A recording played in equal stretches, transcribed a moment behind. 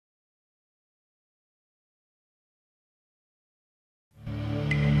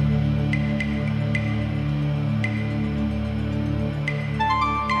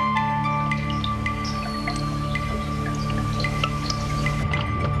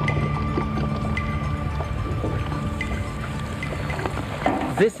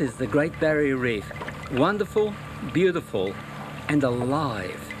This is the Great Barrier Reef. Wonderful, beautiful and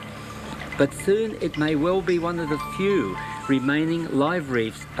alive. But soon it may well be one of the few remaining live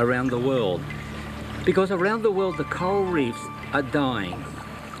reefs around the world. Because around the world the coral reefs are dying.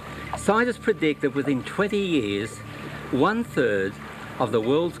 Scientists predict that within 20 years, 1/3 of the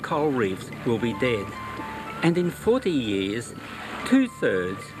world's coral reefs will be dead. And in 40 years,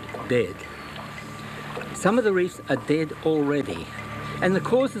 2/3 dead. Some of the reefs are dead already. And the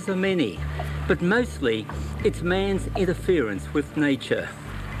causes are many, but mostly it's man's interference with nature.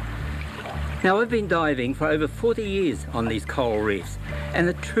 Now, I've been diving for over 40 years on these coral reefs, and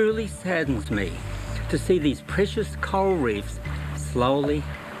it truly saddens me to see these precious coral reefs slowly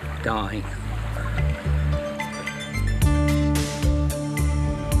dying.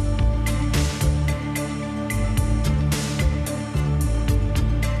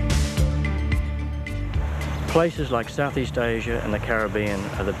 Places like Southeast Asia and the Caribbean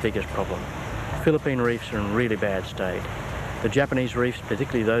are the biggest problem. Philippine reefs are in really bad state. The Japanese reefs,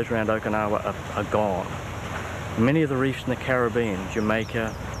 particularly those around Okinawa, are gone. Many of the reefs in the Caribbean,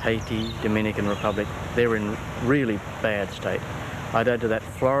 Jamaica, Haiti, Dominican Republic, they're in really bad state. I'd add to that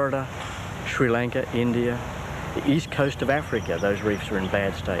Florida, Sri Lanka, India, the east coast of Africa, those reefs are in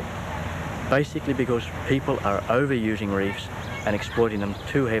bad state. Basically because people are overusing reefs and exploiting them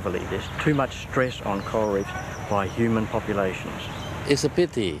too heavily. There's too much stress on coral reefs by human populations. It's a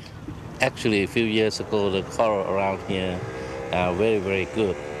pity. Actually, a few years ago, the coral around here are very, very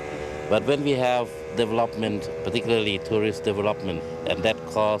good. But when we have development, particularly tourist development, and that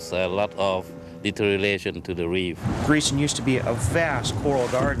causes a lot of deterioration to the reef. Grecian used to be a vast coral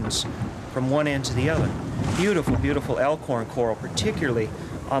gardens from one end to the other. Beautiful, beautiful elkhorn coral, particularly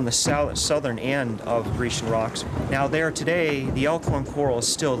on the southern end of Grecian rocks. Now there today, the elkhorn coral is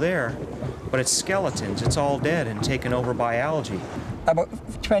still there, but it's skeletons. It's all dead and taken over by algae. About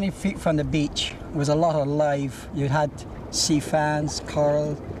 20 feet from the beach was a lot of life. You had sea fans,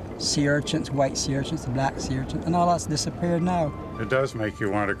 coral, sea urchins, white sea urchins, the black sea urchins, and all that's disappeared now. It does make you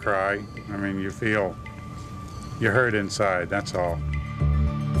want to cry. I mean, you feel, you hurt inside, that's all.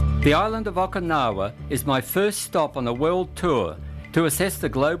 The island of Okinawa is my first stop on a world tour to assess the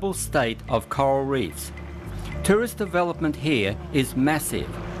global state of coral reefs. Tourist development here is massive.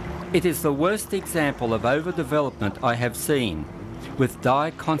 It is the worst example of overdevelopment I have seen, with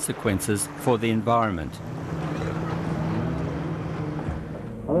dire consequences for the environment.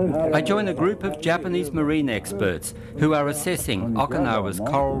 I join a group of Japanese marine experts who are assessing Okinawa's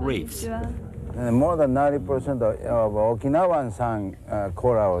coral reefs. More than 90% of Okinawan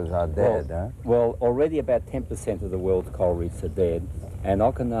corals are dead. Well, already about 10% of the world's coral reefs are dead, and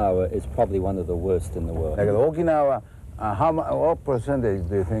Okinawa is probably one of the worst in the world. Like Okinawa, what percentage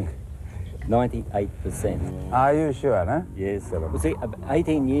do you think? 98%. Are you sure, huh? Yes. Well, see,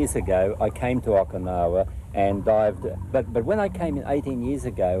 18 years ago, I came to Okinawa and dived, but when I came in 18 years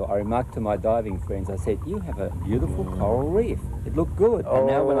ago, I remarked to my diving friends, I said, you have a beautiful coral reef. It looked good. And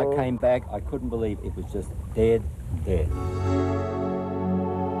now when I came back, I couldn't believe it was just dead.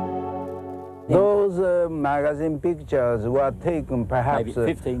 Those magazine pictures were taken perhaps...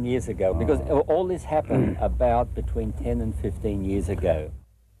 Maybe 15 years ago, because all this happened about between 10 and 15 years ago.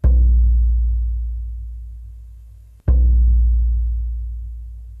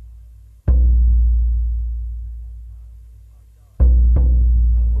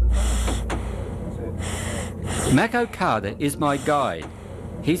 Mac Okada is my guide.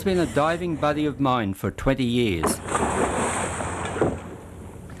 He's been a diving buddy of mine for 20 years.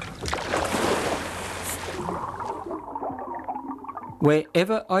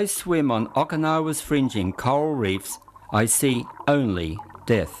 Wherever I swim on Okinawa's fringing coral reefs, I see only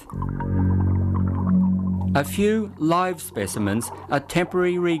death. A few live specimens are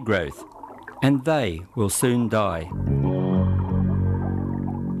temporary regrowth, and they will soon die.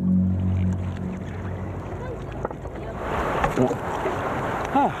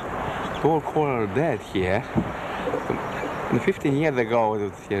 All coral are dead here. 15 years ago, it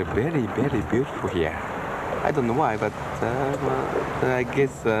was very, very beautiful here. I don't know why, but I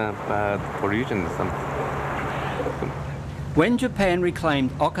guess pollution or something. When Japan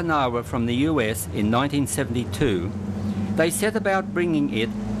reclaimed Okinawa from the US in 1972, they set about bringing it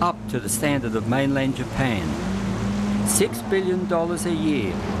up to the standard of mainland Japan. $6 billion a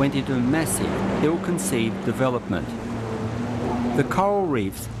year went into massive, ill-conceived development. The coral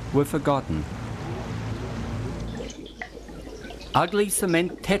reefs were forgotten. Ugly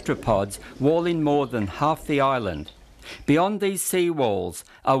cement tetrapods wall in more than half the island. Beyond these sea walls,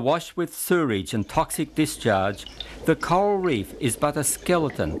 awash with sewage and toxic discharge, the coral reef is but a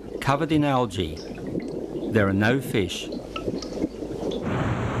skeleton covered in algae. There are no fish.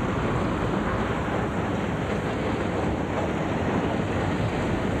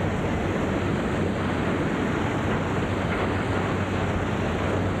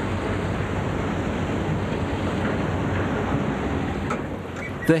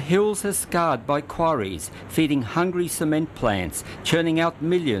 The hills are scarred by quarries, feeding hungry cement plants, churning out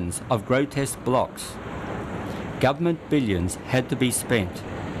millions of grotesque blocks. Government billions had to be spent.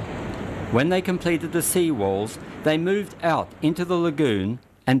 When they completed the sea walls, they moved out into the lagoon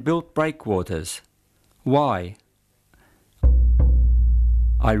and built breakwaters. Why?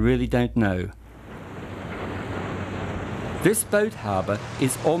 I really don't know. This boat harbour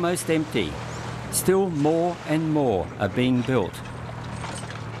is almost empty. Still more and more are being built.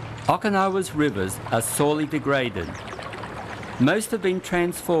 Okinawa's rivers are sorely degraded. Most have been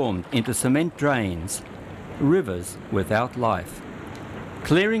transformed into cement drains, rivers without life.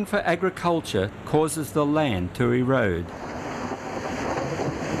 Clearing for agriculture causes the land to erode.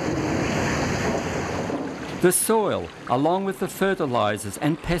 The soil, along with the fertilizers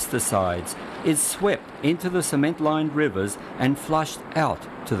and pesticides, is swept into the cement-lined rivers and flushed out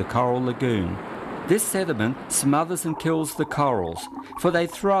to the coral lagoon. This sediment smothers and kills the corals, for they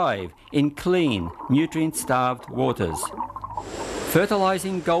thrive in clean, nutrient-starved waters.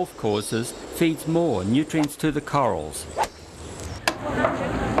 Fertilizing golf courses feeds more nutrients to the corals.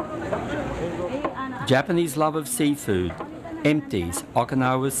 Japanese love of seafood empties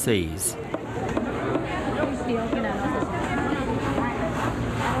Okinawa's seas.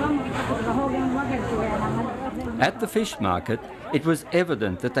 At the fish market, it was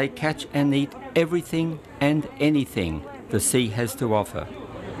evident that they catch and eat everything and anything the sea has to offer.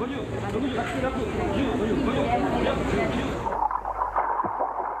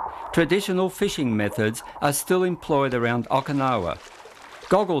 Traditional fishing methods are still employed around Okinawa.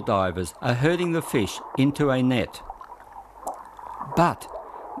 Goggle divers are herding the fish into a net. But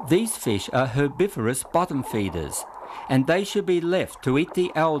these fish are herbivorous bottom feeders, and they should be left to eat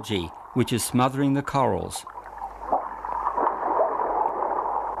the algae which is smothering the corals.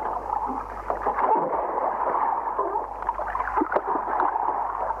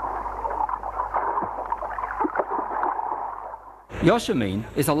 Yoshimin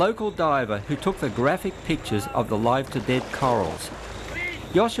is a local diver who took the graphic pictures of the live-to-dead corals.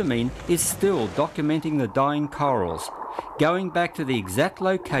 Yoshimin is still documenting the dying corals, going back to the exact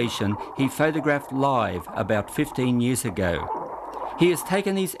location he photographed live about 15 years ago. He has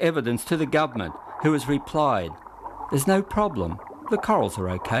taken his evidence to the government, who has replied, "There's no problem, the corals are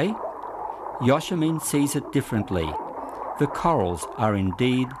okay." Yoshimin sees it differently. The corals are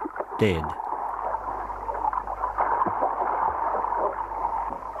indeed dead.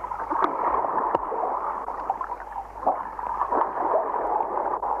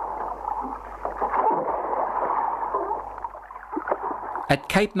 At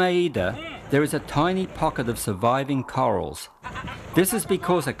Cape Maeda, there is a tiny pocket of surviving corals. This is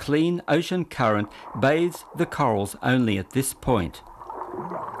because a clean ocean current bathes the corals only at this point.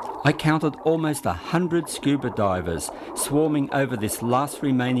 I counted almost 100 scuba divers swarming over this last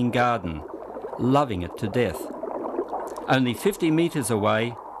remaining garden, loving it to death. Only 50 meters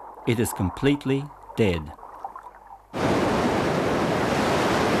away, it is completely dead.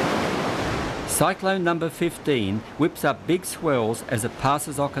 Cyclone number 15 whips up big swells as it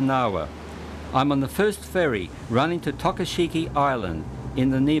passes Okinawa. I'm on the first ferry running to Tokashiki Island in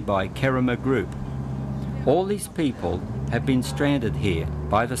the nearby Kerama group. All these people have been stranded here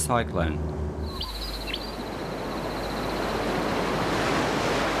by the cyclone.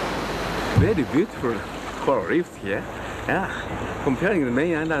 Very beautiful coral reefs here. Yeah, comparing the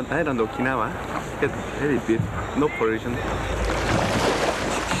main island Okinawa, it's very beautiful, no pollution.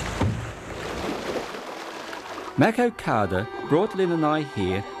 Mako Kada brought Lynn and I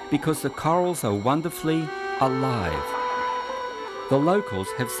here because the corals are wonderfully alive. The locals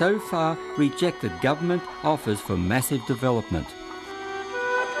have so far rejected government offers for massive development.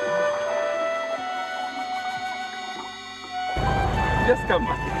 Just come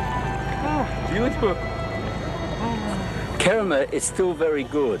back. Oh, beautiful. Kerama is still very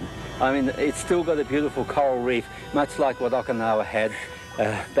good. I mean, it's still got a beautiful coral reef, much like what Okinawa had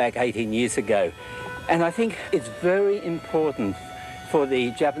back 18 years ago. And I think it's very important for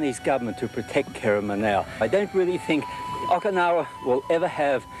the Japanese government to protect Kerama now. I don't really think Okinawa will ever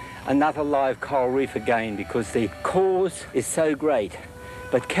have another live coral reef again because the cause is so great.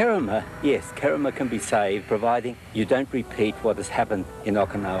 But Kerama, yes, Kerama can be saved providing you don't repeat what has happened in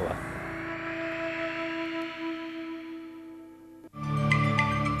Okinawa.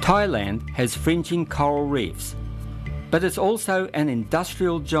 Thailand has fringing coral reefs, but it's also an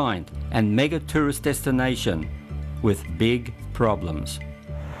industrial giant and mega tourist destination with big problems.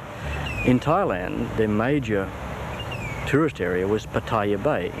 In Thailand, their major tourist area was Pattaya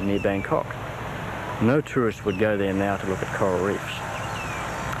Bay near Bangkok. No tourist would go there now to look at coral reefs.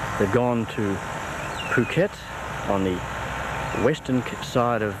 They've gone to Phuket on the western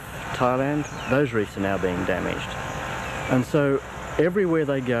side of Thailand. Those reefs are now being damaged. And so everywhere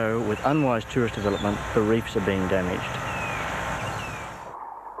they go with unwise tourist development, the reefs are being damaged.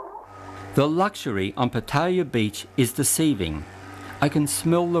 The luxury on Pattaya Beach is deceiving. I can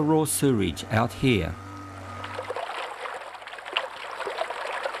smell the raw sewage out here.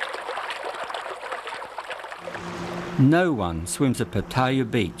 No one swims at Pattaya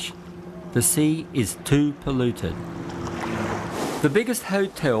Beach. The sea is too polluted. The biggest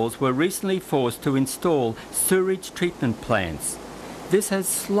hotels were recently forced to install sewage treatment plants. This has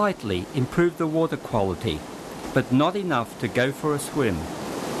slightly improved the water quality, but not enough to go for a swim.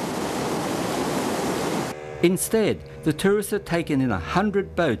 Instead, the tourists are taken in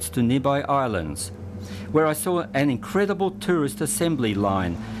 100 boats to nearby islands, where I saw an incredible tourist assembly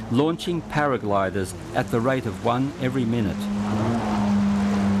line launching paragliders at the rate of one every minute.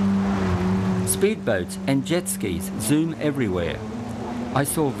 Speedboats and jet skis zoom everywhere. I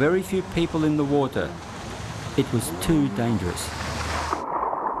saw very few people in the water. It was too dangerous.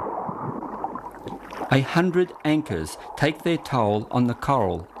 100 anchors take their toll on the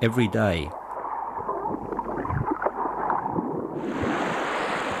coral every day.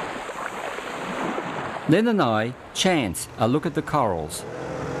 Len and I chance a look at the corals.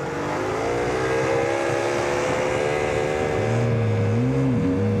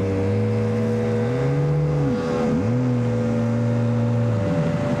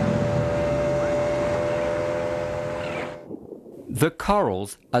 The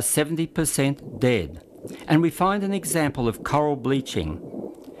corals are 70% dead, and we find an example of coral bleaching.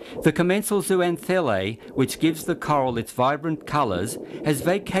 The commensal zooanthellae, which gives the coral its vibrant colours, has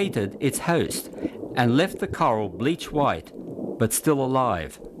vacated its host and left the coral bleach white, but still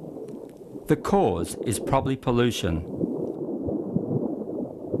alive. The cause is probably pollution.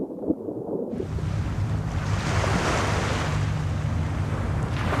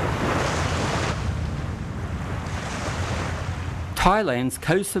 Thailand's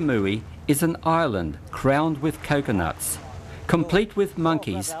Koh Samui is an island crowned with coconuts, complete with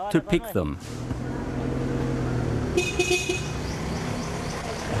monkeys to pick them.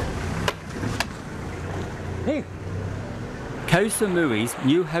 Koh Samui's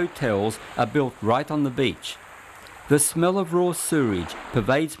new hotels are built right on the beach. The smell of raw sewage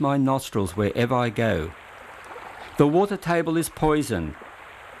pervades my nostrils wherever I go. The water table is poisoned.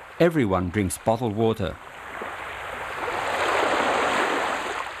 Everyone drinks bottled water.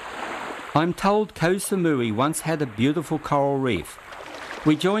 I'm told Koh Samui once had a beautiful coral reef.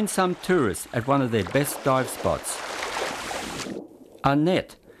 We joined some tourists at one of their best dive spots. A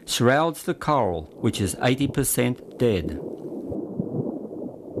net shrouds the coral, which is 80% dead.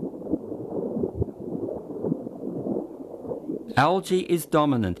 Algae is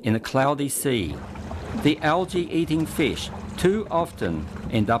dominant in a cloudy sea. The algae-eating fish too often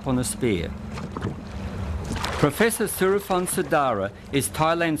end up on a spear. Professor Surafon Sudara is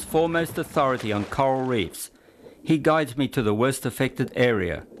Thailand's foremost authority on coral reefs. He guides me to the worst affected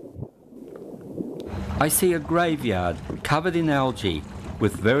area. I see a graveyard covered in algae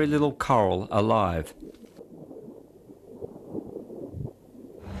with very little coral alive.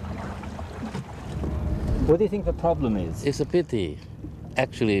 What do you think the problem is? It's a pity.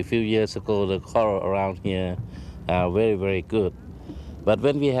 Actually, a few years ago, the coral around here are very, very good. But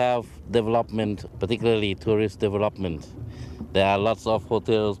when we have development, particularly tourist development, there are lots of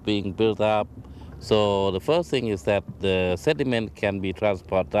hotels being built up. So the first thing is that the sediment can be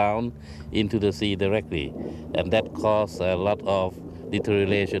transported down into the sea directly, and that causes a lot of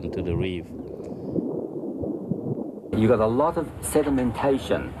deterioration to the reef. You've got a lot of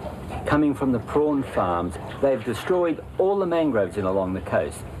sedimentation coming from the prawn farms. They've destroyed all the mangroves along the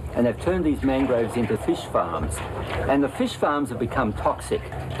coast, and they've turned these mangroves into fish farms. And the fish farms have become toxic,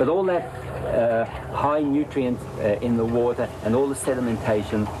 but all that high nutrients in the water and all the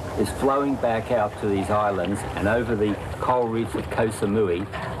sedimentation is flowing back out to these islands and over the coral reefs of Koh Samui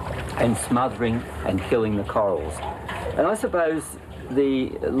and smothering and killing the corals. And I suppose the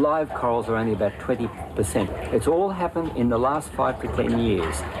live corals are only about 20%. It's all happened in the last 5 to 10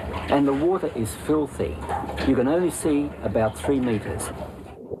 years, and the water is filthy. You can only see about 3 meters.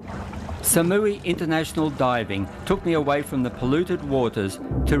 Samui International Diving took me away from the polluted waters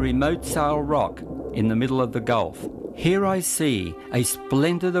to remote Sail Rock in the middle of the Gulf. Here I see a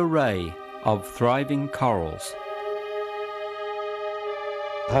splendid array of thriving corals.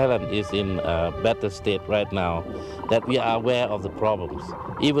 Thailand is in a better state right now, that we are aware of the problems.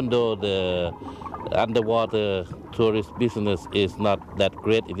 Even though the underwater tourist business is not that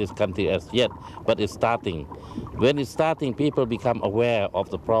great in this country as yet, but it's starting. When it's starting, people become aware of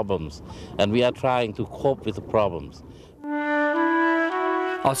the problems, and we are trying to cope with the problems.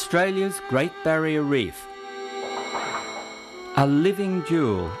 Australia's Great Barrier Reef, a living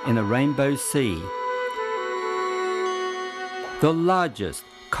jewel in a rainbow sea, the largest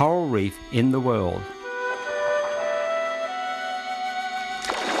coral reef in the world.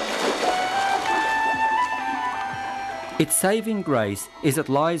 Its saving grace is it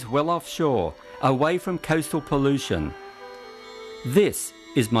lies well offshore, away from coastal pollution. This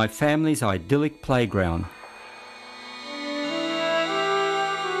is my family's idyllic playground.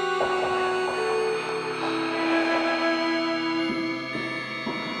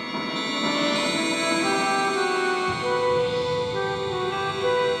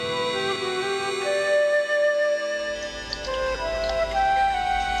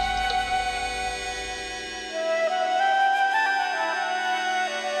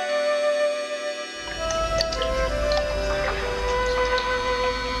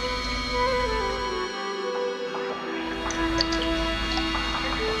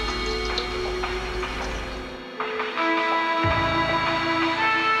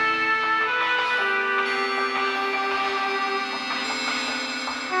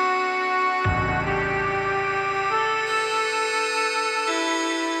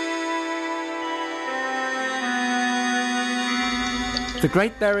 The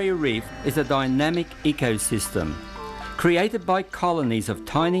Great Barrier Reef is a dynamic ecosystem created by colonies of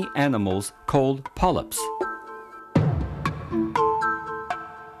tiny animals called polyps.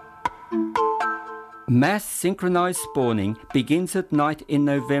 Mass synchronized spawning begins at night in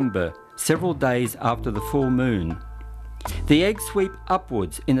November, several days after the full moon. The eggs sweep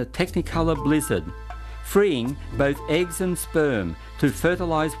upwards in a technicolor blizzard, freeing both eggs and sperm to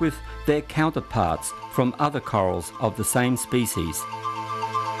fertilize with their counterparts from other corals of the same species.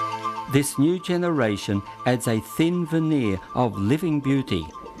 This new generation adds a thin veneer of living beauty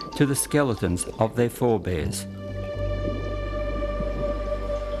to the skeletons of their forebears.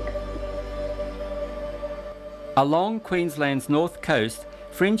 Along Queensland's north coast,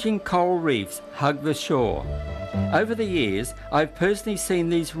 fringing coral reefs hug the shore. Over the years, I've personally seen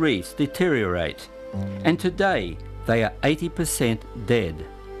these reefs deteriorate, and today they are 80% dead.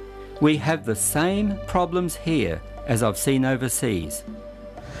 We have the same problems here as I've seen overseas.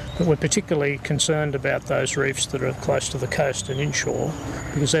 But we're particularly concerned about those reefs that are close to the coast and inshore,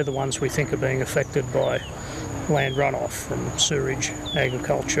 because they're the ones we think are being affected by land runoff from sewerage,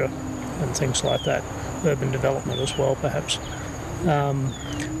 agriculture and things like that, urban development as well perhaps.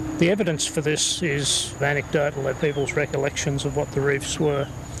 The evidence for this is anecdotal. They're people's recollections of what the reefs were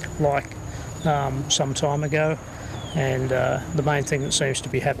like some time ago, and the main thing that seems to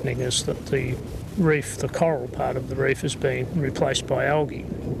be happening is that the reef, the coral part of the reef, is being replaced by algae.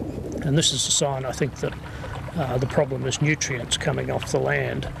 And this is a sign, I think, that the problem is nutrients coming off the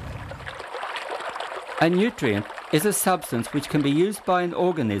land. A nutrient is a substance which can be used by an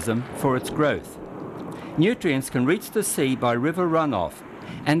organism for its growth. Nutrients can reach the sea by river runoff,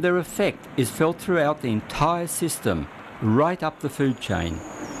 and their effect is felt throughout the entire system, right up the food chain.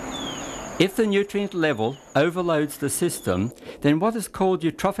 If the nutrient level overloads the system, then what is called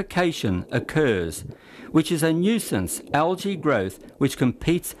eutrophication occurs, which is a nuisance algae growth which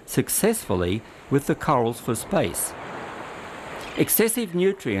competes successfully with the corals for space. Excessive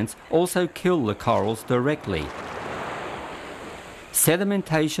nutrients also kill the corals directly.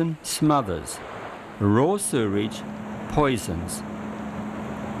 Sedimentation smothers. Raw sewage poisons.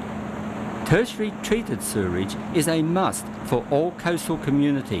 Tertiary treated sewage is a must for all coastal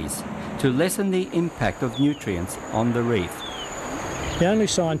communities to lessen the impact of nutrients on the reef. The only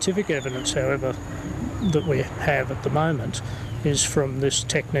scientific evidence, however, that we have at the moment is from this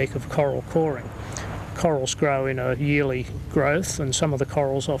technique of coral coring. Corals grow in a yearly growth, and some of the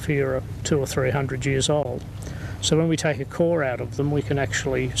corals off here are 200 or 300 years old. So when we take a core out of them, we can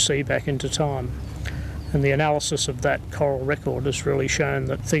actually see back into time. And the analysis of that coral record has really shown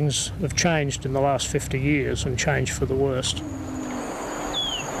that things have changed in the last 50 years and changed for the worst.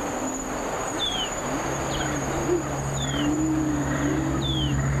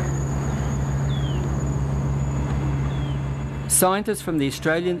 Scientists from the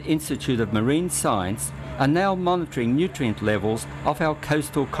Australian Institute of Marine Science are now monitoring nutrient levels of our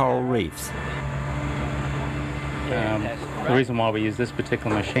coastal coral reefs. The reason why we use this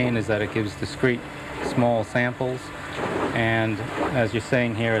particular machine is that it gives discrete small samples, and as you're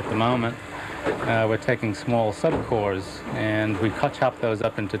seeing here at the moment, we're taking small subcores and we chop those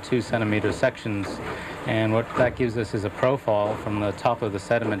up into 2-centimeter sections, and what that gives us is a profile from the top of the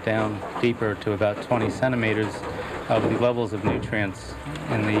sediment down deeper to about 20 centimeters of the levels of nutrients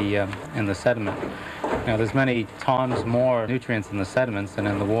in the sediment. Now, there's many times more nutrients in the sediments than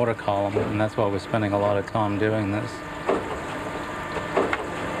in the water column, and that's why we're spending a lot of time doing this.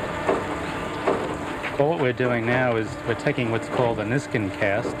 Well, what we're doing now is we're taking what's called a Niskin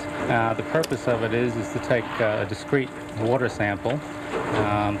cast. The purpose of it is to take a discrete water sample.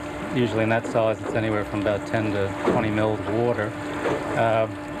 Usually in that size, it's anywhere from about 10 to 20 mils of water.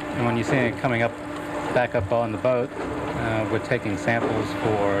 And when you see it coming up, back up on the boat, we're taking samples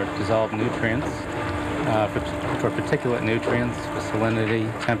for dissolved nutrients, for particulate nutrients, for salinity,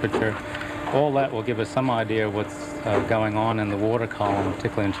 temperature. All that will give us some idea of what's going on in the water column,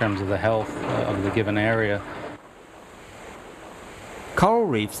 particularly in terms of the health of the given area. Coral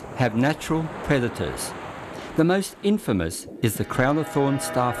reefs have natural predators. The most infamous is the crown-of-thorn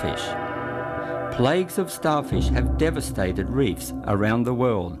starfish. Plagues of starfish have devastated reefs around the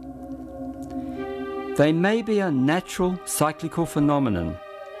world. They may be a natural cyclical phenomenon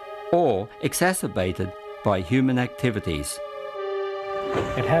or exacerbated by human activities.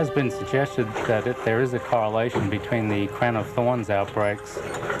 It has been suggested that there is a correlation between the crown of thorns outbreaks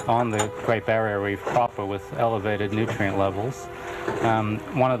on the Great Barrier Reef proper with elevated nutrient levels.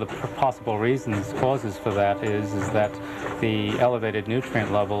 One of the possible causes for that is that the elevated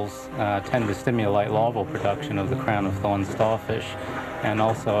nutrient levels tend to stimulate larval production of the crown of thorns starfish and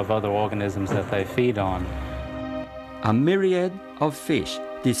also of other organisms that they feed on. A myriad of fish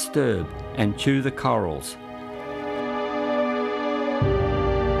disturb and chew the corals.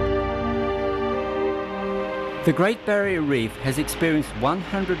 The Great Barrier Reef has experienced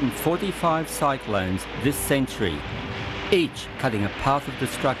 145 cyclones this century, each cutting a path of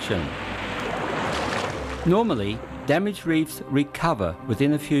destruction. Normally, damaged reefs recover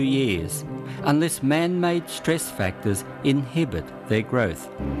within a few years, unless man-made stress factors inhibit their growth.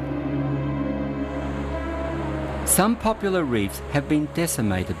 Some popular reefs have been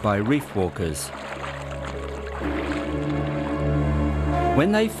decimated by reef walkers.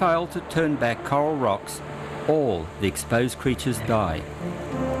 When they fail to turn back coral rocks, all the exposed creatures die.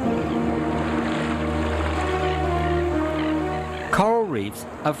 Coral reefs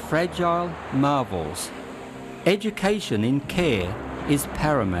are fragile marvels. Education in care is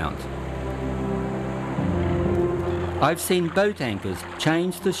paramount. I've seen boat anchors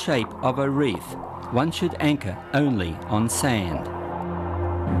change the shape of a reef. One should anchor only on sand.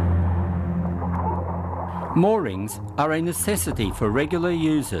 Moorings are a necessity for regular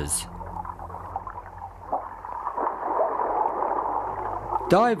users.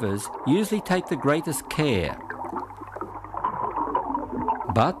 Divers usually take the greatest care,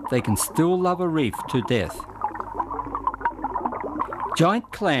 but they can still love a reef to death.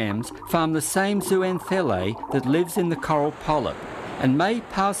 Giant clams farm the same zooanthellae that lives in the coral polyp and may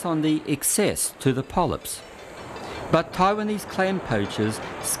pass on the excess to the polyps. But Taiwanese clam poachers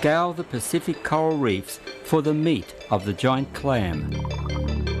scour the Pacific coral reefs for the meat of the giant clam.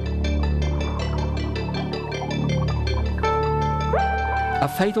 A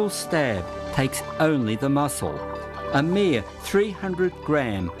fatal stab takes only the muscle, a mere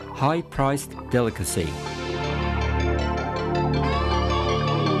 300-gram high-priced delicacy.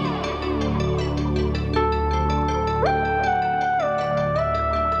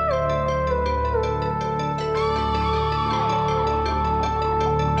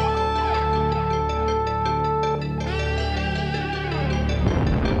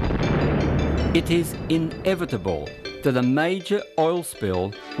 It is inevitable that a major oil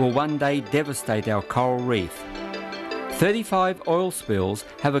spill will one day devastate our coral reef. 35 oil spills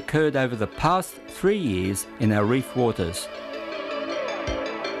have occurred over the past 3 years in our reef waters.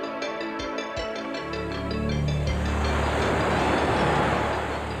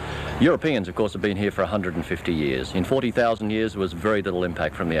 Europeans, of course, have been here for 150 years. In 40,000 years, there was very little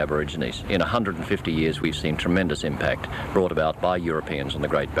impact from the Aborigines. In 150 years, we've seen tremendous impact brought about by Europeans on the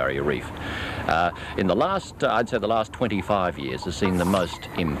Great Barrier Reef. In the last, I'd say the last 25 years has seen the most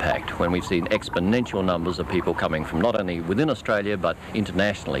impact when we've seen exponential numbers of people coming from not only within Australia but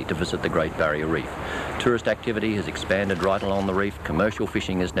internationally to visit the Great Barrier Reef. Tourist activity has expanded right along the reef. Commercial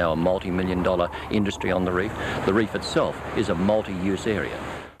fishing is now a multi-million-dollar industry on the reef. The reef itself is a multi-use area.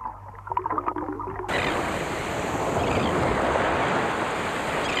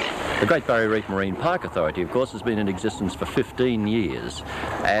 The Great Barrier Reef Marine Park Authority, of course, has been in existence for 15 years,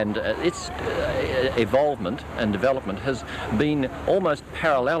 and its evolvement and development has been almost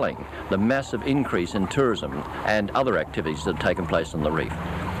paralleling the massive increase in tourism and other activities that have taken place on the reef.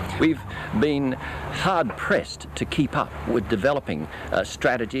 We've been hard-pressed to keep up with developing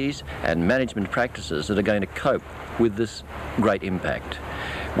strategies and management practices that are going to cope with this great impact.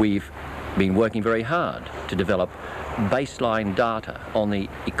 We've been working very hard to develop baseline data on the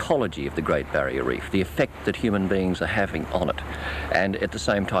ecology of the Great Barrier Reef, the effect that human beings are having on it, and at the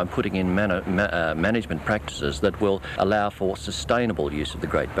same time putting in management practices that will allow for sustainable use of the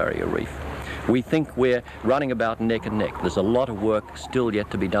Great Barrier Reef. We think we're running about neck and neck. There's a lot of work still yet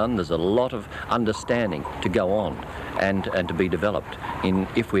to be done. There's a lot of understanding to go on and to be developed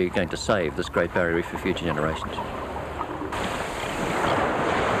if we're going to save this Great Barrier Reef for future generations.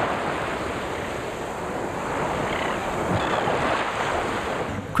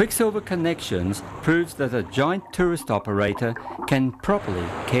 Quicksilver Connections proves that a giant tourist operator can properly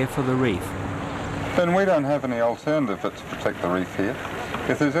care for the reef. Then we don't have any alternative but to protect the reef here.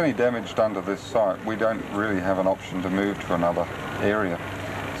 If there's any damage done to this site, we don't really have an option to move to another area.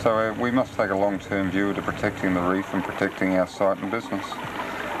 So we must take a long-term view to protecting the reef and protecting our site and business.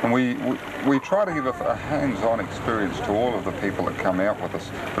 And we try to give a hands-on experience to all of the people that come out with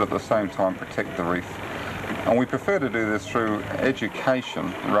us, but at the same time protect the reef. And we prefer to do this through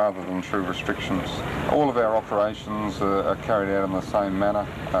education rather than through restrictions. All of our operations are carried out in the same manner.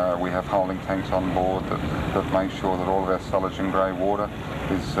 We have holding tanks on board that make sure that all of our silage and grey water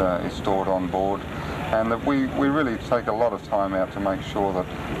is stored on board. And that we really take a lot of time out to make sure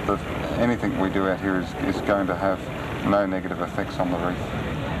that anything we do out here is going to have no negative effects on the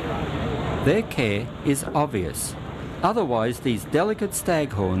reef. Their care is obvious. Otherwise, these delicate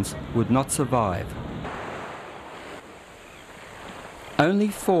staghorns would not survive. Only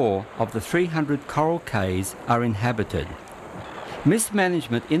 4 of the 300 coral cays are inhabited.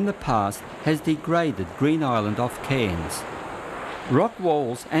 Mismanagement in the past has degraded Green Island off Cairns. Rock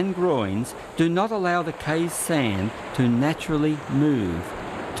walls and groins do not allow the cay's sand to naturally move,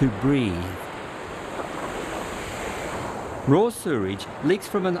 to breathe. Raw sewage leaks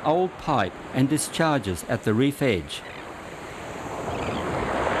from an old pipe and discharges at the reef edge.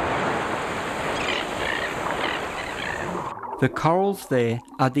 The corals there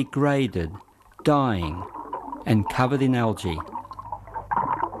are degraded, dying, and covered in algae.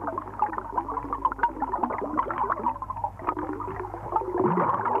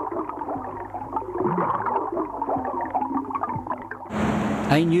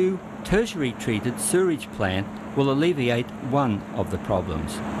 A new tertiary treated sewerage plant will alleviate one of the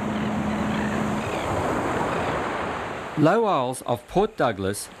problems. Low Isles of Port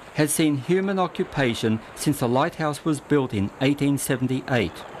Douglas has seen human occupation since the lighthouse was built in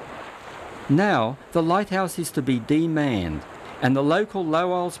 1878. Now the lighthouse is to be demanned, and the local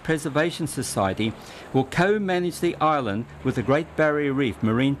Low Isles Preservation Society will co-manage the island with the Great Barrier Reef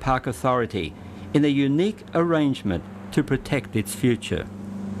Marine Park Authority in a unique arrangement to protect its future.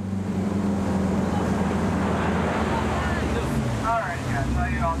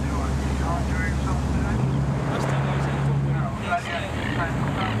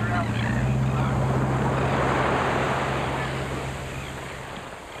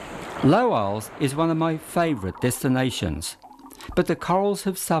 Low Isles is one of my favourite destinations, but the corals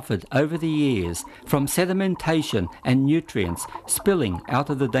have suffered over the years from sedimentation and nutrients spilling out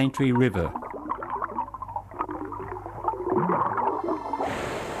of the Daintree River.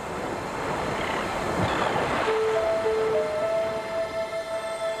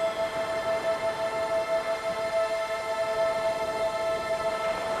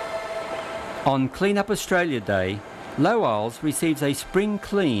 On Clean Up Australia Day, Low Isles receives a spring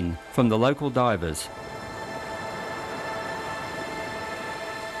clean from the local divers.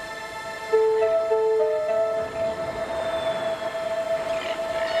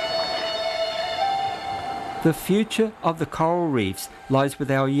 The future of the coral reefs lies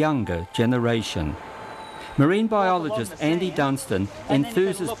with our younger generation. Marine biologist Andy Dunstan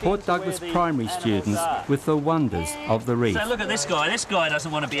enthuses Port Douglas primary students with the wonders of the reef. So look at this guy. This guy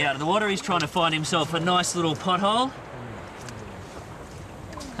doesn't want to be out of the water. He's trying to find himself a nice little pothole.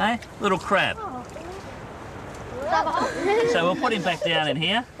 Hey, little crab. So we'll put him back down in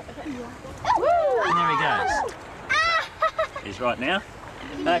here. And there he goes. He's right now.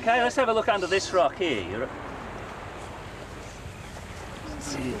 Okay, let's have a look under this rock here.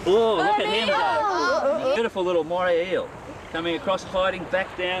 Oh, look at him go. Beautiful little moray eel coming across, hiding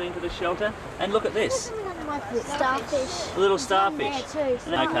back down into the shelter. And look at this. Starfish. A little starfish.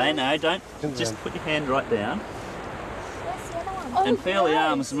 Yeah, Okay, no, don't. Just put your hand right down. And feel the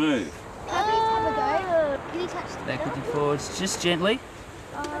arms move. Backwards and forwards, just gently.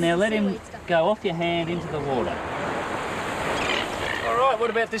 Now let him go off your hand into the water. All right, what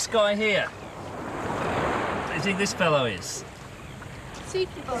about this guy here? What do you think this fellow is? Stuck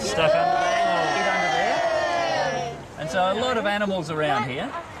under there, get under there. And so a lot of animals around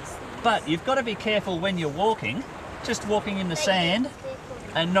here. But you've got to be careful when you're walking, just walking in the sand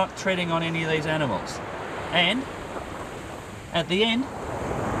and not treading on any of these animals. And at the end,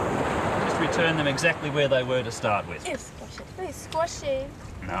 just return them exactly where they were to start with. Squash it.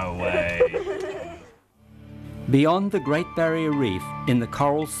 No way. Beyond the Great Barrier Reef in the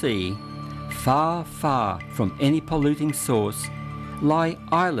Coral Sea, far, far from any polluting source, lie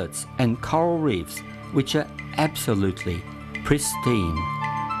islets and coral reefs which are absolutely pristine.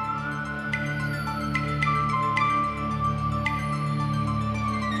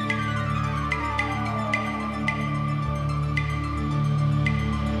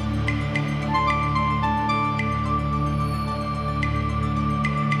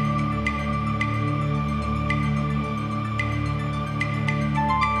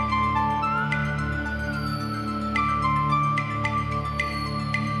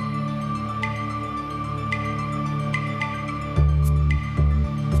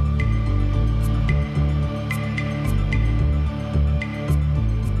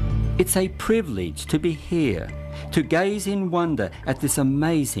 It's a privilege to be here, to gaze in wonder at this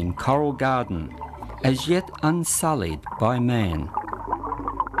amazing coral garden, as yet unsullied by man.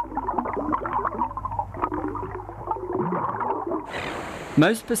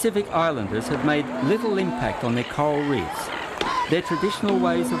 Most Pacific Islanders have made little impact on their coral reefs. Their traditional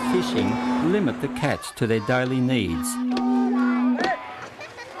ways of fishing limit the catch to their daily needs.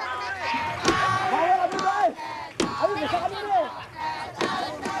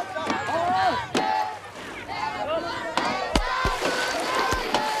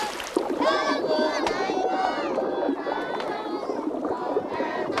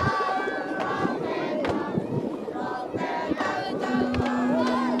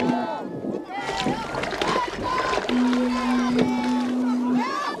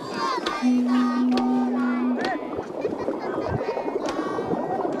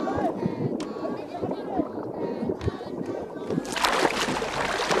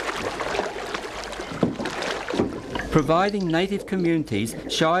 Providing native communities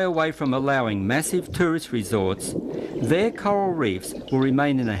shy away from allowing massive tourist resorts, their coral reefs will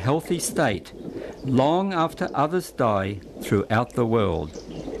remain in a healthy state long after others die throughout the world.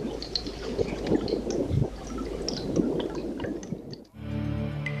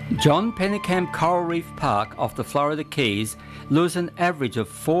 John Pennekamp Coral Reef Park off the Florida Keys lures an average of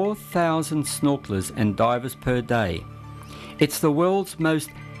 4,000 snorkelers and divers per day. It's the world's most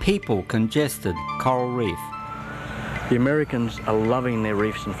people-congested coral reef. The Americans are loving their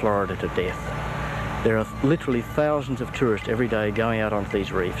reefs in Florida to death. There are literally thousands of tourists every day going out onto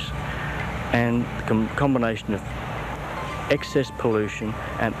these reefs, and the combination of excess pollution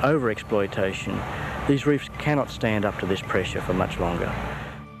and overexploitation, these reefs cannot stand up to this pressure for much longer.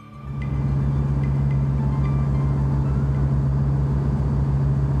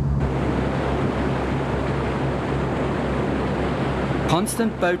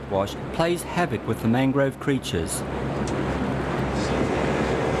 Constant boat wash plays havoc with the mangrove creatures.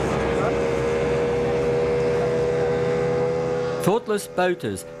 Thoughtless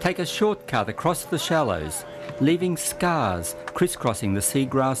boaters take a shortcut across the shallows, leaving scars crisscrossing the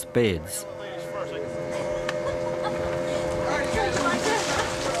seagrass beds.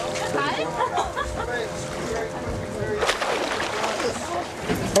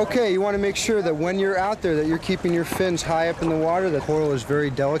 Okay, you want to make sure that when you're out there that you're keeping your fins high up in the water. The coral is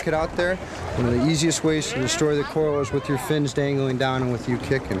very delicate out there. One of the easiest ways to destroy the coral is with your fins dangling down and with you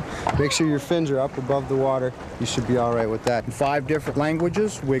kicking. Make sure your fins are up above the water. You should be all right with that. In 5 different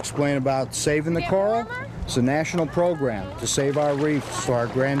languages, we explain about saving the coral. It's a national program to save our reefs so our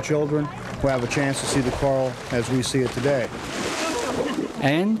grandchildren will have a chance to see the coral as we see it today.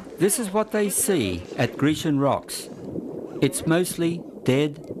 And this is what they see at Grecian Rocks. It's mostly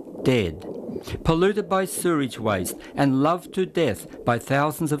dead, polluted by sewage waste and loved to death by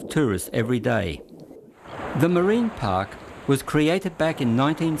thousands of tourists every day. The marine park was created back in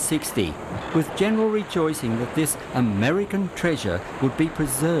 1960 with general rejoicing that this American treasure would be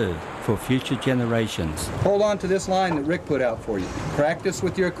preserved for future generations. Hold on to this line that Rick put out for you. Practice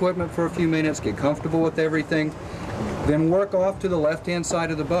with your equipment for a few minutes, get comfortable with everything, then work off to the left-hand side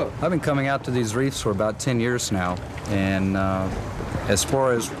of the boat. I've been coming out to these reefs for about 10 years now, and as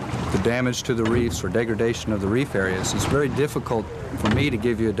far as the damage to the reefs or degradation of the reef areas, it's very difficult for me to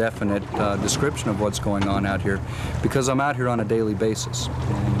give you a definite description of what's going on out here because I'm out here on a daily basis.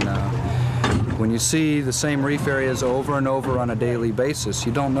 And when you see the same reef areas over and over on a daily basis,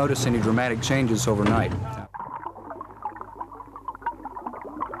 you don't notice any dramatic changes overnight.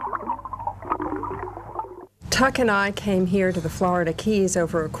 Huck and I came here to the Florida Keys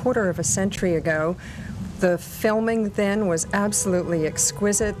over a quarter of a century ago. The filming then was absolutely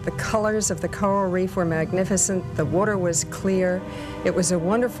exquisite. The colors of the coral reef were magnificent. The water was clear. It was a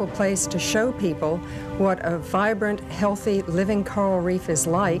wonderful place to show people what a vibrant, healthy, living coral reef is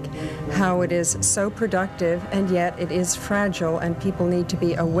like, how it is so productive, and yet it is fragile, and people need to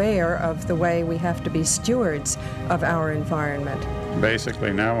be aware of the way we have to be stewards of our environment.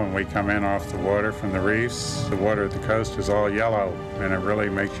 Basically now when we come in off the water from the reefs, the water at the coast is all yellow, and it really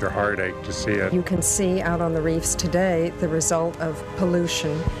makes your heart ache to see it. You can see out on the reefs today the result of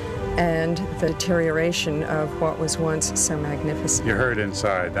pollution and the deterioration of what was once so magnificent. You hurt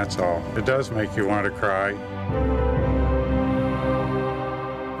inside, that's all. It does make you want to cry.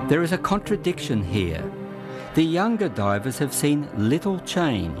 There is a contradiction here. The younger divers have seen little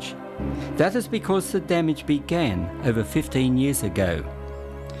change. That is because the damage began over 15 years ago.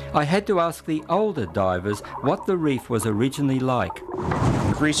 I had to ask the older divers what the reef was originally like.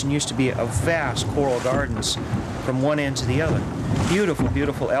 Grecian used to be a vast coral gardens from one end to the other. Beautiful,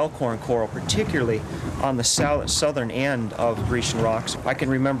 beautiful elkhorn coral, particularly on the southern end of Grecian rocks. I can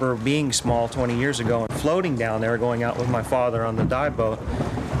remember being small 20 years ago and floating down there, going out with my father on the dive boat,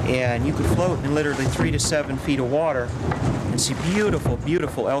 and you could float in literally 3 to 7 feet of water and see beautiful,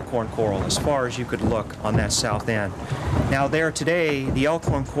 beautiful elkhorn coral as far as you could look on that south end. Now there today, the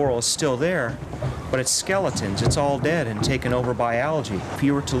elkhorn coral is still there, but it's skeletons. It's all dead and taken over by algae. If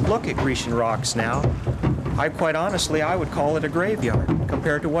you were to look at Grecian rocks now, quite honestly, I would call it a graveyard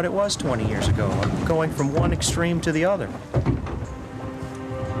compared to what it was 20 years ago, going from one extreme to the other.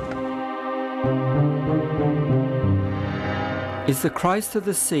 Is the Christ of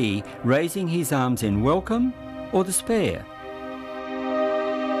the sea raising his arms in welcome or despair?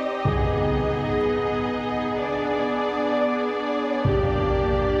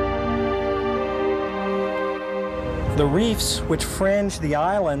 The reefs which fringe the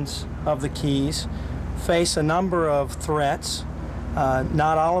islands of the Keys face a number of threats.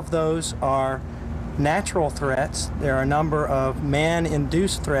 Not all of those are natural threats. There are a number of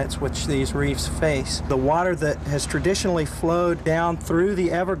man-induced threats which these reefs face. The water that has traditionally flowed down through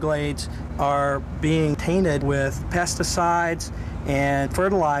the Everglades are being tainted with pesticides and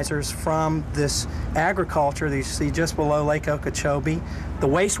fertilizers from this agriculture that you see just below Lake Okeechobee. The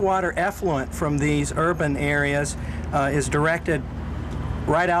wastewater effluent from these urban areas is directed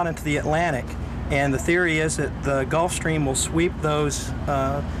right out into the Atlantic. And the theory is that the Gulf Stream will sweep those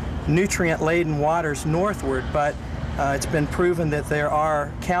nutrient-laden waters northward, but it's been proven that there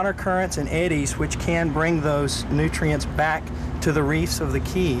are countercurrents and eddies which can bring those nutrients back to the reefs of the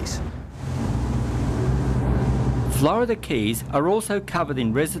Keys. Florida Keys are also covered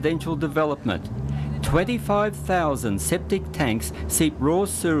in residential development. 25,000 septic tanks seep raw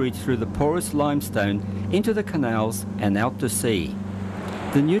sewage through the porous limestone into the canals and out to sea.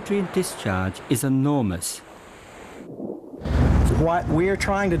 The nutrient discharge is enormous. What we're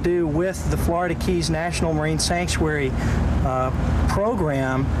trying to do with the Florida Keys National Marine Sanctuary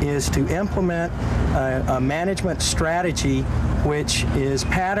program is to implement a management strategy which is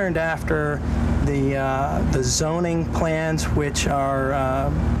patterned after the zoning plans which are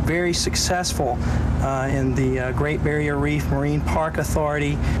very successful in the Great Barrier Reef Marine Park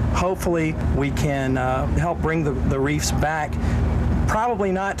Authority. Hopefully we can help bring the reefs back.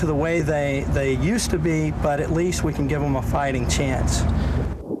 Probably not to the way they used to be, but at least we can give them a fighting chance.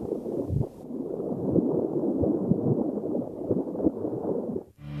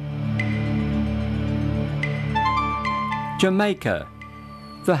 Jamaica,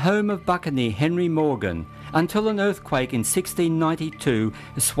 the home of buccaneer Henry Morgan, until an earthquake in 1692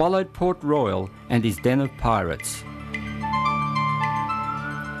 swallowed Port Royal and his den of pirates.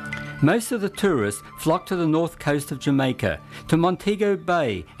 Most of the tourists flock to the north coast of Jamaica, to Montego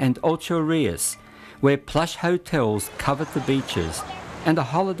Bay and Ocho Rios, where plush hotels covet the beaches and a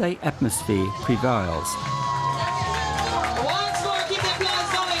holiday atmosphere prevails.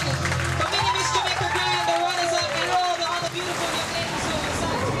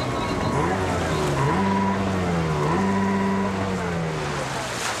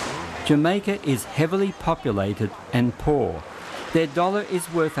 Jamaica is heavily populated and poor. Their dollar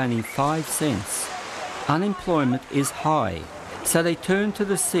is worth only 5 cents. Unemployment is high, so they turn to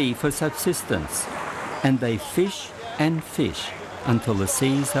the sea for subsistence, and they fish and fish until the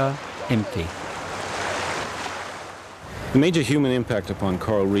seas are empty. The major human impact upon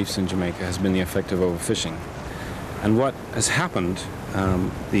coral reefs in Jamaica has been the effect of overfishing. And what has happened,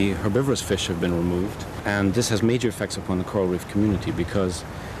 the herbivorous fish have been removed, and this has major effects upon the coral reef community because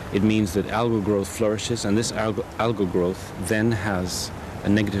it means that algal growth flourishes, and this algal growth then has a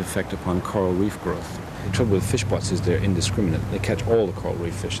negative effect upon coral reef growth. The trouble with fish pots is they're indiscriminate. They catch all the coral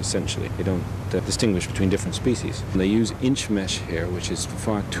reef fish, essentially. They don't distinguish between different species. And they use inch mesh here, which is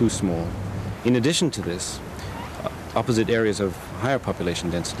far too small. In addition to this, opposite areas of higher population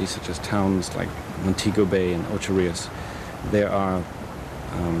density, such as towns like Montego Bay and Ocho Rios, there are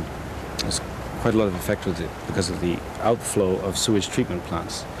there's quite a lot of effect with it because of the outflow of sewage treatment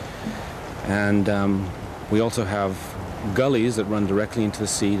plants. And we also have gullies that run directly into the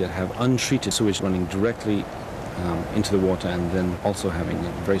sea that have untreated sewage running directly into the water and then also having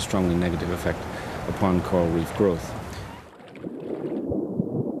a very strongly negative effect upon coral reef growth.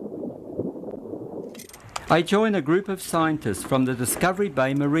 I join a group of scientists from the Discovery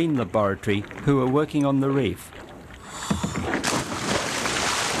Bay Marine Laboratory who are working on the reef.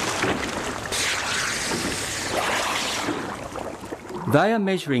 They are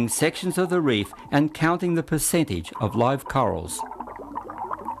measuring sections of the reef and counting the percentage of live corals.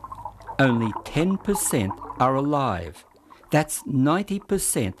 Only 10% are alive. That's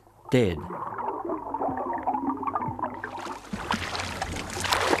 90% dead.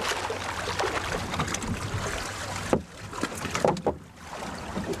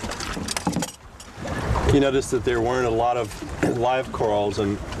 You notice that there weren't a lot of live corals,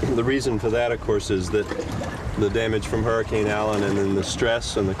 and the reason for that, of course, is that the damage from Hurricane Allen and then the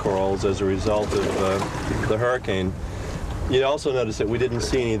stress on the corals as a result of the hurricane. You also notice that we didn't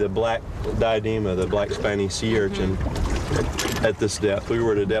see any of the black diadema, the black spiny sea urchin, at this depth. We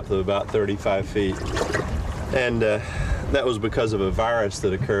were at a depth of about 35 feet. And that was because of a virus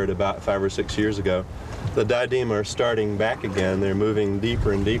that occurred about 5 or 6 years ago. The diadema are starting back again. They're moving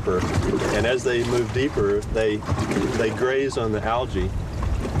deeper and deeper. And as they move deeper, they graze on the algae.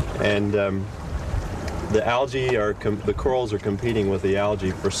 And the algae are, the corals are competing with the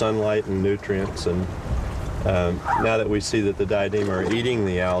algae for sunlight and nutrients. And now that we see that the diadema are eating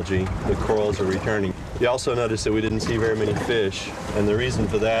the algae, the corals are returning. You also notice that we didn't see very many fish, and the reason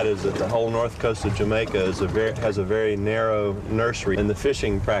for that is that the whole north coast of Jamaica has a very narrow nursery. And the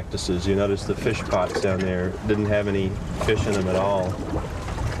fishing practices, you notice the fish pots down there didn't have any fish in them at all.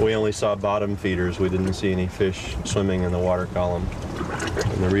 We only saw bottom feeders. We didn't see any fish swimming in the water column.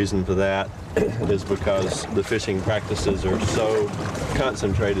 And the reason for that is because the fishing practices are so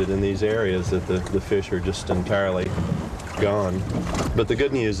concentrated in these areas that the fish are just entirely gone. But the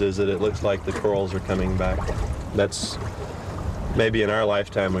good news is that it looks like the corals are coming back. That's maybe in our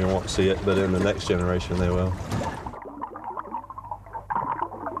lifetime we won't see it, but in the next generation they will.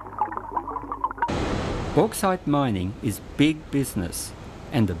 Bauxite mining is big business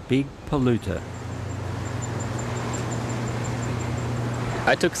and a big polluter.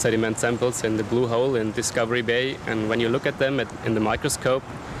 I took sediment samples in the blue hole in Discovery Bay, and when you look at them in the microscope,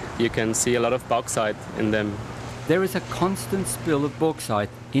 you can see a lot of bauxite in them. There is a constant spill of bauxite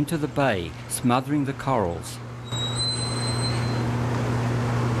into the bay, smothering the corals.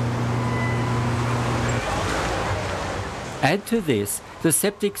 Add to this the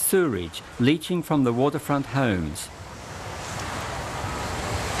septic sewage leaching from the waterfront homes.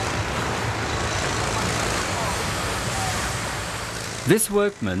 This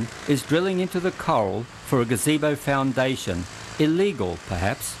workman is drilling into the coral for a gazebo foundation, illegal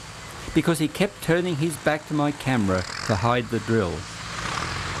perhaps, because he kept turning his back to my camera to hide the drill.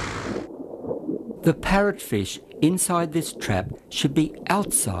 The parrotfish inside this trap should be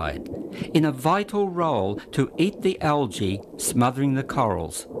outside, in a vital role to eat the algae smothering the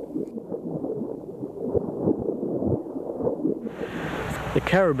corals. The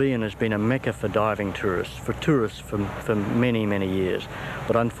Caribbean has been a mecca for diving tourists, for many, many years.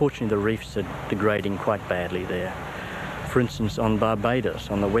 But unfortunately the reefs are degrading quite badly there. For instance, on Barbados,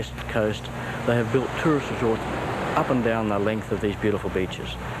 on the west coast, they have built tourist resorts up and down the length of these beautiful beaches.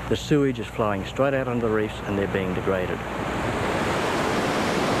 The sewage is flowing straight out onto the reefs and they're being degraded.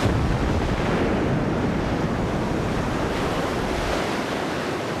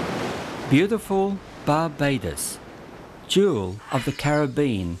 Beautiful Barbados, jewel of the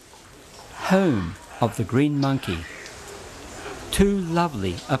Caribbean, home of the green monkey. Too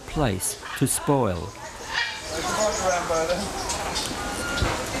lovely a place to spoil.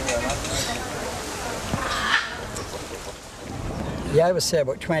 Yeah, I would say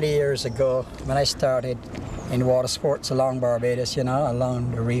about 20 years ago, when I started in water sports along Barbados, you know,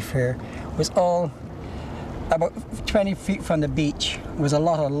 along the reef here, it was all about 20 feet from the beach. It was a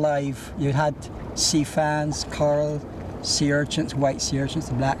lot of live. You had sea fans, coral, sea urchins, white sea urchins,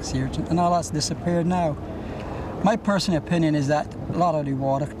 the black sea urchins, and all that's disappeared now. My personal opinion is that a lot of the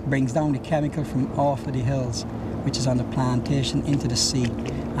water brings down the chemical from off of the hills, which is on the plantation, into the sea,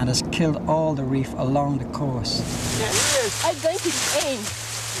 and has killed all the reef along the coast. I think it's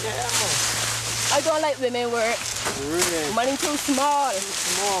I don't like women work. Really? Money too small. Too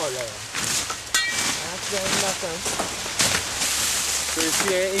small, That's nothing. So you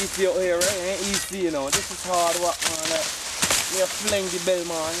see, it ain't easy out here, right? It ain't easy, you know. This is hard work, man. Like, we are fling the bell,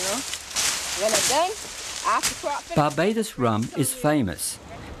 man, you know? When I'm done, after crop. Barbados rum is famous,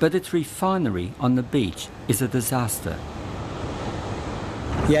 but its refinery on the beach is a disaster.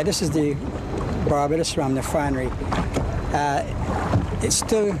 Yeah, this is the Barbados rum refinery. It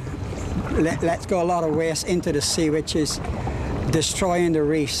still lets go a lot of waste into the sea, which is destroying the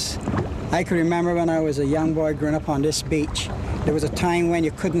reefs. I can remember when I was a young boy growing up on this beach, there was a time when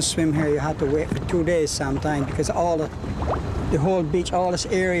you couldn't swim here. You had to wait for 2 days sometimes because the whole beach, all this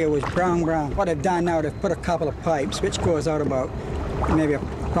area was brown. What they've done now, they've put a couple of pipes, which goes out about maybe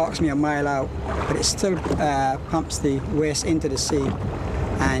approximately a mile out, but it still pumps the waste into the sea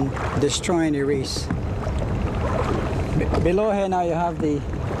and destroying the reefs. Below here now you have the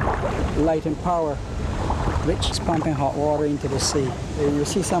light and power, which is pumping hot water into the sea. You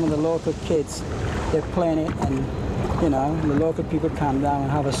see some of the local kids, they're playing it, and you know, the local people come down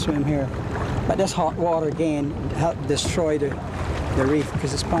and have a swim here. But this hot water again helped destroy the reef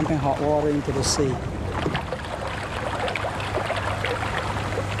because it's pumping hot water into the sea.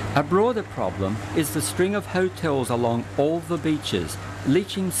 A broader problem is the string of hotels along all the beaches,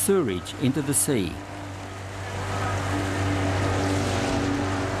 leaching sewage into the sea.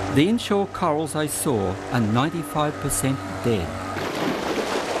 The inshore corals I saw are 95% dead.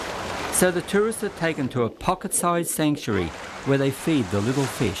 So the tourists are taken to a pocket-sized sanctuary where they feed the little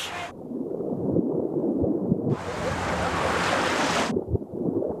fish.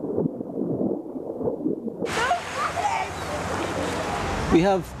 We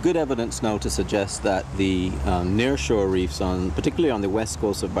have good evidence now to suggest that the nearshore reefs, particularly on the west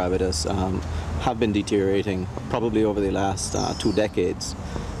coast of Barbados, have been deteriorating probably over the last 2 decades.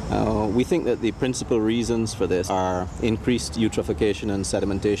 We think that the principal reasons for this are increased eutrophication and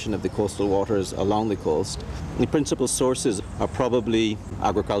sedimentation of the coastal waters along the coast. The principal sources are probably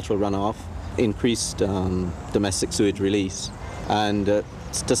agricultural runoff, increased domestic sewage release, and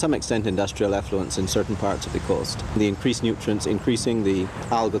to some extent industrial effluents in certain parts of the coast. The increased nutrients increasing the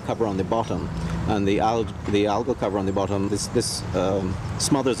algal cover on the bottom, and the algal cover on the bottom, this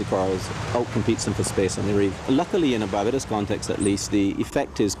smothers the corals, outcompetes them for space on the reef. Luckily, in a Barbados context at least, the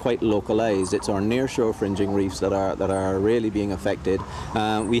effect is quite localized. It's our nearshore fringing reefs that are really being affected.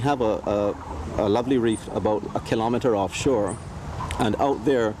 We have a lovely reef about 1 kilometre offshore, and out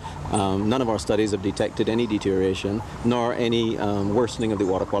there none of our studies have detected any deterioration nor any worsening of the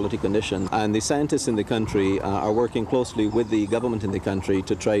water quality condition. And the scientists in the country are working closely with the government in the country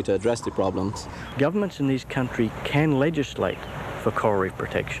to try to address the problems. Governments in this country can legislate for coral reef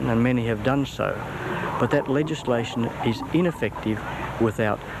protection, and many have done so, but that legislation is ineffective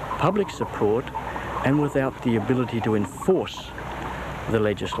without public support and without the ability to enforce the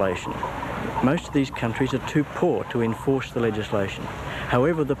legislation. Most of these countries are too poor to enforce the legislation.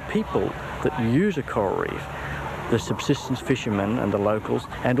 However, the people that use a coral reef, the subsistence fishermen and the locals,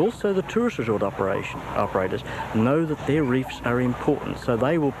 and also the tourist resort operators, know that their reefs are important, so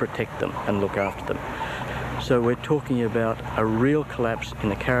they will protect them and look after them. So we're talking about a real collapse in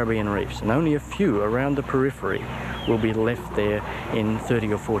the Caribbean reefs, and only a few around the periphery will be left there in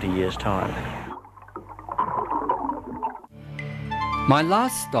 30 or 40 years' time. My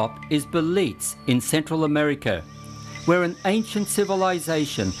last stop is Belize in Central America, where an ancient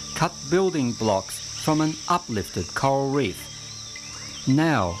civilization cut building blocks from an uplifted coral reef,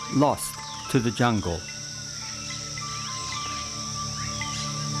 now lost to the jungle.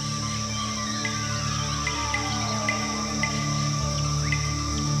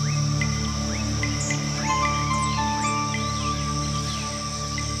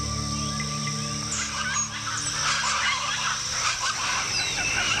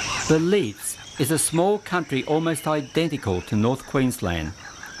 Belize is a small country almost identical to North Queensland,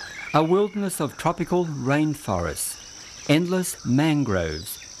 a wilderness of tropical rainforests, endless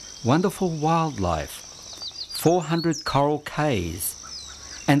mangroves, wonderful wildlife, 400 coral cays,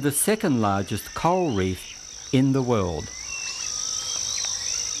 and the second largest coral reef in the world.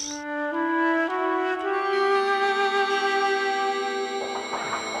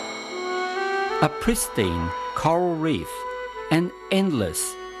 A pristine coral reef, an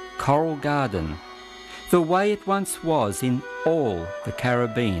endless coral garden, the way it once was in all the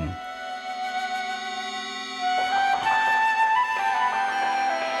Caribbean.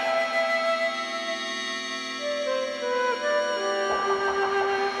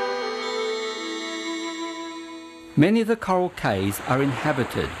 Many of the coral cays are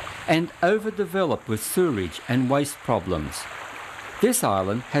inhabited and overdeveloped with sewerage and waste problems. This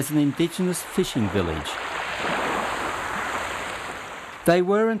island has an indigenous fishing village. They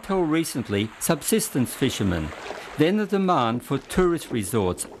were until recently subsistence fishermen. Then the demand for tourist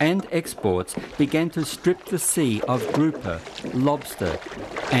resorts and exports began to strip the sea of grouper, lobster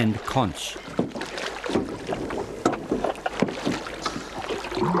and conch.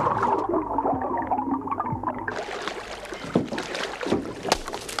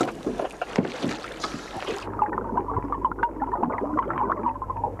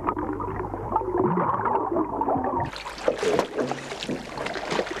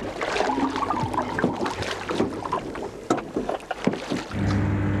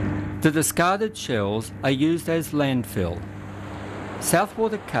 The discarded shells are used as landfill.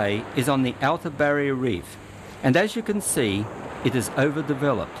 Southwater Cay is on the outer barrier reef, and as you can see, it is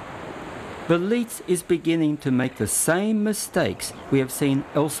overdeveloped. Belize is beginning to make the same mistakes we have seen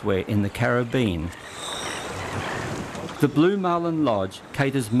elsewhere in the Caribbean. The Blue Marlin Lodge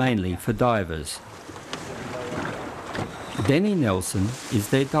caters mainly for divers. Denny Nelson is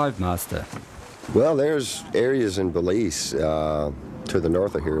their dive master. Well, there's areas in Belize to the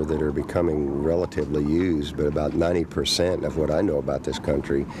north of here that are becoming relatively used, but about 90% of what I know about this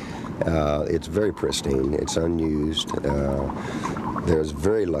country, it's very pristine, it's unused. There's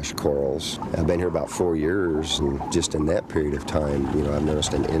very lush corals. I've been here about 4 years, and just in that period of time, you know, I've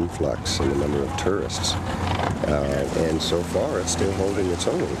noticed an influx in the number of tourists. And so far, it's still holding its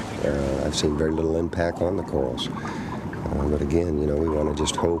own. I've seen very little impact on the corals. But again, you know, we want to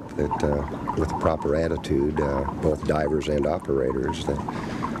just hope that with the proper attitude, both divers and operators,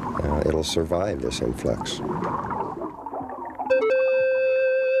 that it'll survive this influx.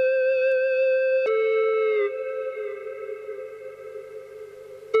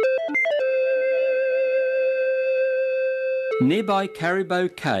 Nearby Caribou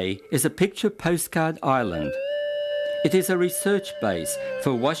Cay is a picture postcard island. It is a research base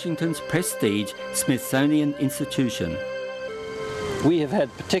for Washington's prestige Smithsonian Institution. We have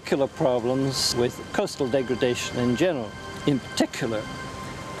had particular problems with coastal degradation in general. In particular,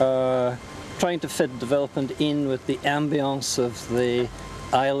 trying to fit development in with the ambience of the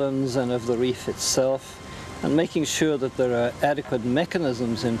islands and of the reef itself, and making sure that there are adequate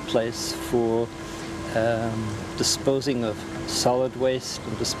mechanisms in place for disposing of solid waste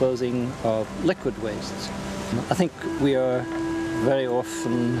and disposing of liquid wastes. I think we are very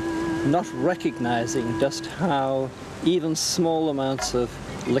often not recognizing just how even small amounts of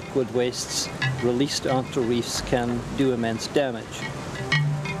liquid wastes released onto reefs can do immense damage.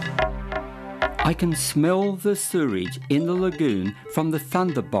 I can smell the sewage in the lagoon from the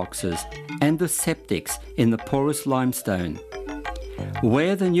thunder boxes and the septics in the porous limestone.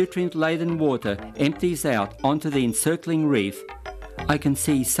 Where the nutrient-laden water empties out onto the encircling reef, I can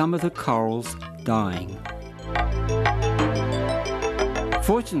see some of the corals dying.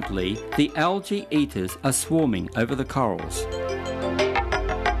 Fortunately, the algae eaters are swarming over the corals.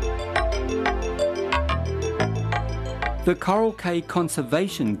 The Coral Cay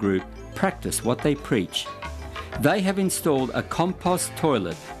Conservation Group practice what they preach. They have installed a compost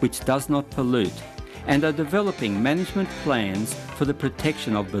toilet which does not pollute, and are developing management plans for the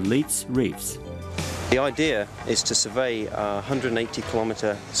protection of Belize reefs. The idea is to survey a 180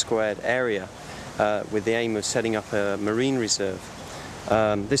 kilometre squared area with the aim of setting up a marine reserve.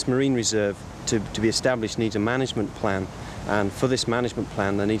 This marine reserve, to be established, needs a management plan, and for this management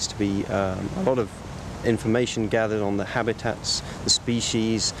plan there needs to be a lot of information gathered on the habitats, the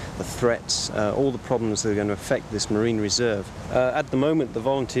species, the threats, all the problems that are going to affect this marine reserve. At the moment, the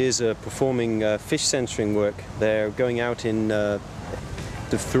volunteers are performing fish censoring work. They're going out in the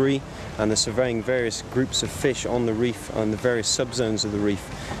 3 and they're surveying various groups of fish on the reef, on the various subzones of the reef.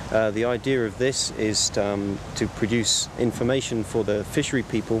 The idea of this is to produce information for the fishery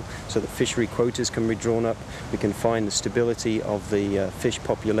people so that fishery quotas can be drawn up. We can find the stability of the fish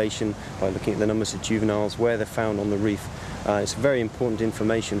population by looking at the numbers of juveniles, where they're found on the reef. It's very important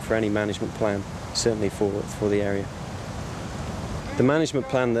information for any management plan, certainly for the area. The management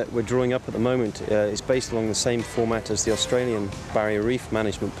plan that we're drawing up at the moment is based along the same format as the Australian Barrier Reef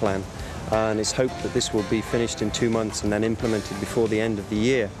Management Plan, and it's hoped that this will be finished in 2 months and then implemented before the end of the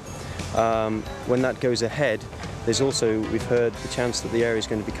year. When that goes ahead, there's also, we've heard, the chance that the area is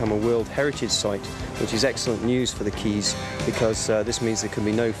going to become a World Heritage Site, which is excellent news for the Keys, because this means there can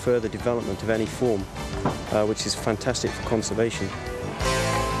be no further development of any form, which is fantastic for conservation.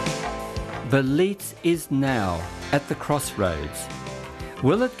 Belize is now at the crossroads.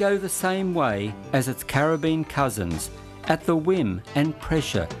 Will it go the same way as its Caribbean cousins, at the whim and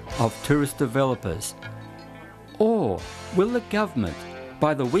pressure of tourist developers? Or will the government,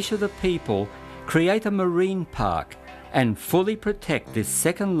 by the wish of the people, create a marine park and fully protect this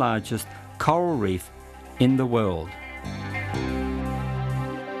second largest coral reef in the world.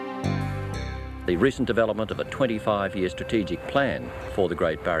 The recent development of a 25-year strategic plan for the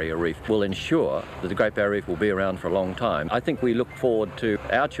Great Barrier Reef will ensure that the Great Barrier Reef will be around for a long time. I think we look forward to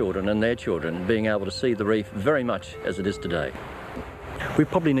our children and their children being able to see the reef very much as it is today. We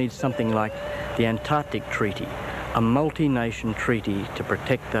probably need something like the Antarctic Treaty, a multi-nation treaty to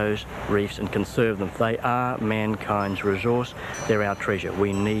protect those reefs and conserve them. They are mankind's resource, they're our treasure.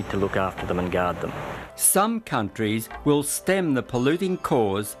 We need to look after them and guard them. Some countries will stem the polluting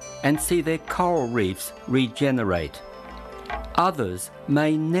cause and see their coral reefs regenerate. Others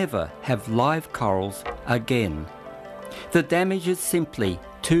may never have live corals again. The damage is simply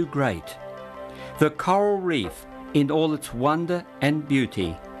too great. The coral reef, in all its wonder and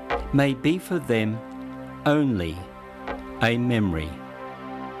beauty, may be for them only a memory.